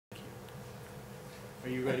Are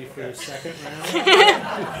you ready for the second round?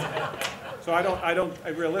 So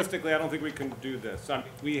realistically, I don't think we can do this.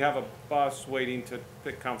 We have a bus waiting to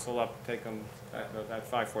pick council up, take them at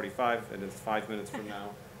 5:45, and it's 5 minutes from now.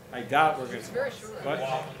 I doubt we're going to. It's very short. What?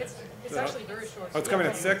 It's actually very short. Oh, it's coming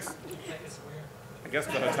at 6? I guess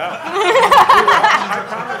the hotel.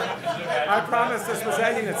 I promised this was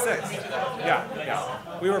ending at 6.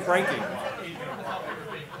 Yeah. We were breaking.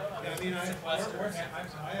 I mean, I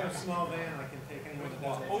have a small van. I can take anyone that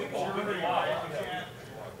doesn't.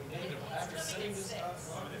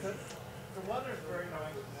 The weather's very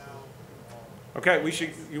nice now. Okay,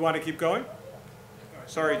 you want to keep going?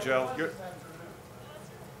 Sorry, Joe.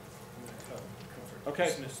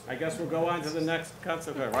 Okay, I guess we'll go on to the next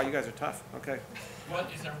concept. Wow, you guys are tough. Okay.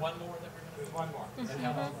 Is there one more that we're going to do? There's one more. And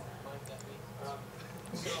how long might that be?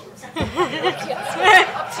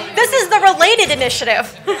 This is the related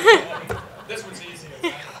initiative. This one's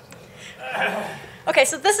easier. Okay,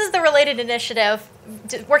 so this is the related initiative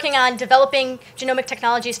working on developing genomic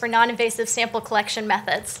technologies for non-invasive sample collection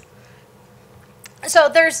methods. So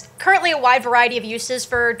there's currently a wide variety of uses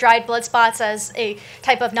for dried blood spots as a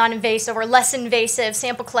type of non-invasive or less invasive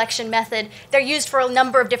sample collection method. They're used for a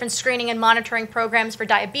number of different screening and monitoring programs for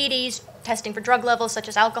diabetes, testing for drug levels such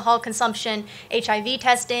as alcohol consumption, HIV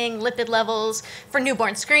testing, lipid levels, for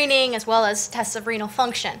newborn screening, as well as tests of renal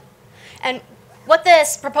function. And what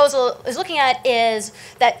this proposal is looking at is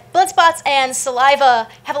that blood spots and saliva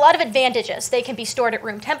have a lot of advantages. They can be stored at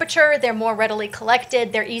room temperature, they're more readily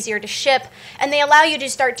collected, they're easier to ship, and they allow you to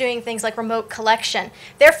start doing things like remote collection.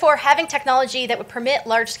 Therefore, having technology that would permit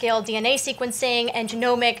large-scale DNA sequencing and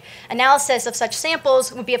genomic analysis of such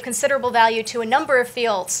samples would be of considerable value to a number of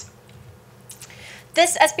fields.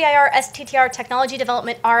 This SBIR-STTR technology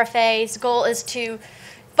development RFA's goal is to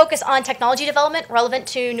focus on technology development relevant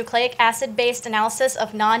to nucleic acid-based analysis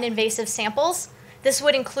of non-invasive samples. This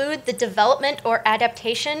would include the development or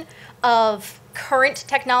adaptation of current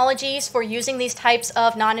technologies for using these types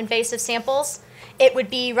of non-invasive samples. It would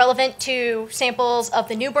be relevant to samples of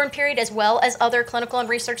the newborn period as well as other clinical and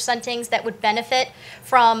research settings that would benefit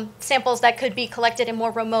from samples that could be collected in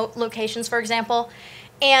more remote locations, for example.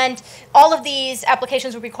 And all of these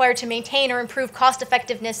applications would be required to maintain or improve cost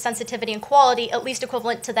effectiveness, sensitivity, and quality, at least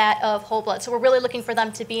equivalent to that of whole blood. So we're really looking for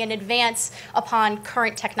them to be an advance upon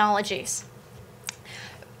current technologies.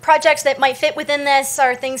 Projects that might fit within this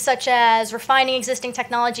are things such as refining existing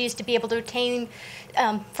technologies to be able to obtain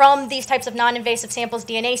from these types of non-invasive samples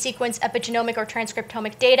DNA sequence, epigenomic, or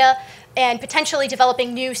transcriptomic data, and potentially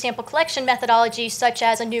developing new sample collection methodologies such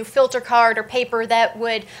as a new filter card or paper that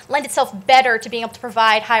would lend itself better to being able to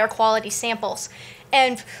provide higher quality samples.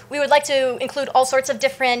 And we would like to include all sorts of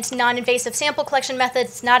different non-invasive sample collection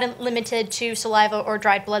methods, not limited to saliva or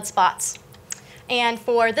dried blood spots. And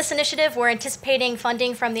for this initiative, we're anticipating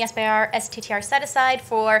funding from the SBIR-STTR set-aside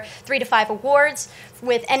for 3 to 5 awards,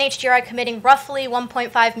 with NHGRI committing roughly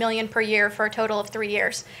 $1.5 million per year for a total of 3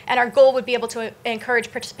 years. And our goal would be able to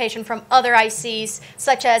encourage participation from other ICs,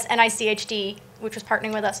 such as NICHD, which was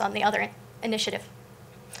partnering with us on the other initiative.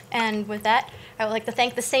 And with that, I would like to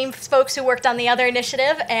thank the same folks who worked on the other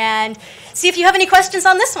initiative and see if you have any questions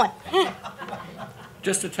on this one.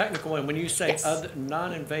 Just a technical one. When you say Yes.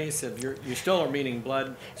 non-invasive, you still are meaning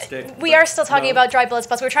blood stick? We are still talking about dry blood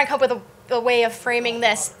spots. We're trying to come up with a way of framing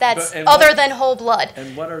this that's and other what- than whole blood.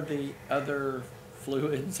 And what are the other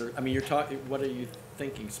fluids? Or I mean, you're talking. What are you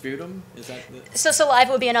thinking? Sputum? Is that the, So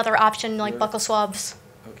saliva would be another option, like Sure. buccal swabs.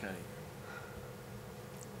 okay?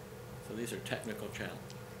 So these are technical challenges.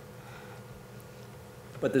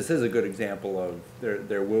 But this is a good example of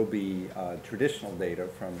there will be traditional data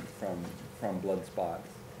from blood spots,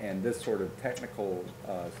 and this sort of technical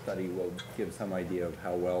study will give some idea of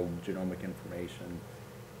how well genomic information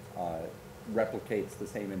replicates the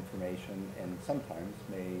same information, and sometimes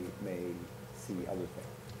may see other things.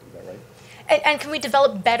 Is that right? And can we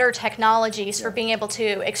develop better technologies for Yeah. being able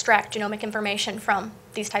to extract genomic information from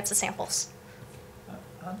these types of samples?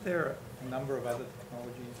 Aren't there a number of other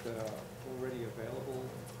technologies that are already available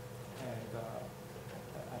and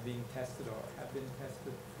are being tested or have been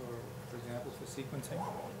tested, for example, for sequencing?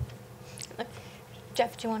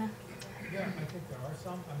 Jeff, do you want to? Yeah, I think there are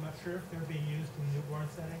some. I'm not sure if they're being used in the newborn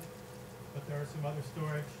setting, but there are some other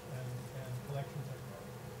storage and collection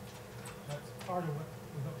technologies. That's part of what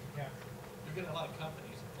we hope to capture. You're getting a lot of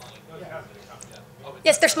companies applying. Yeah.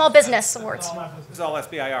 Yes, they're small business awards. This is all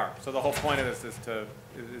SBIR. So the whole point of this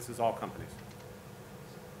is all companies.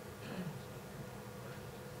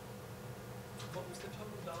 What was the total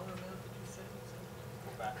dollar amount that you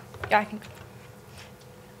said? Yeah, I think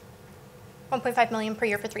 1.5 million per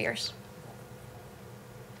year for 3 years.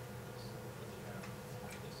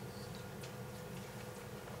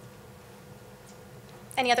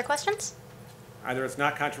 Any other questions? Either it's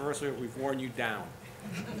not controversial or we've worn you down.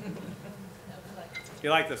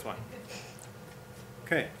 You like this one?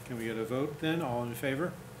 Okay, can we get a vote then? All in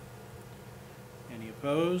favor? Any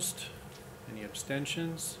opposed? Any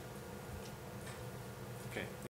abstentions? Okay.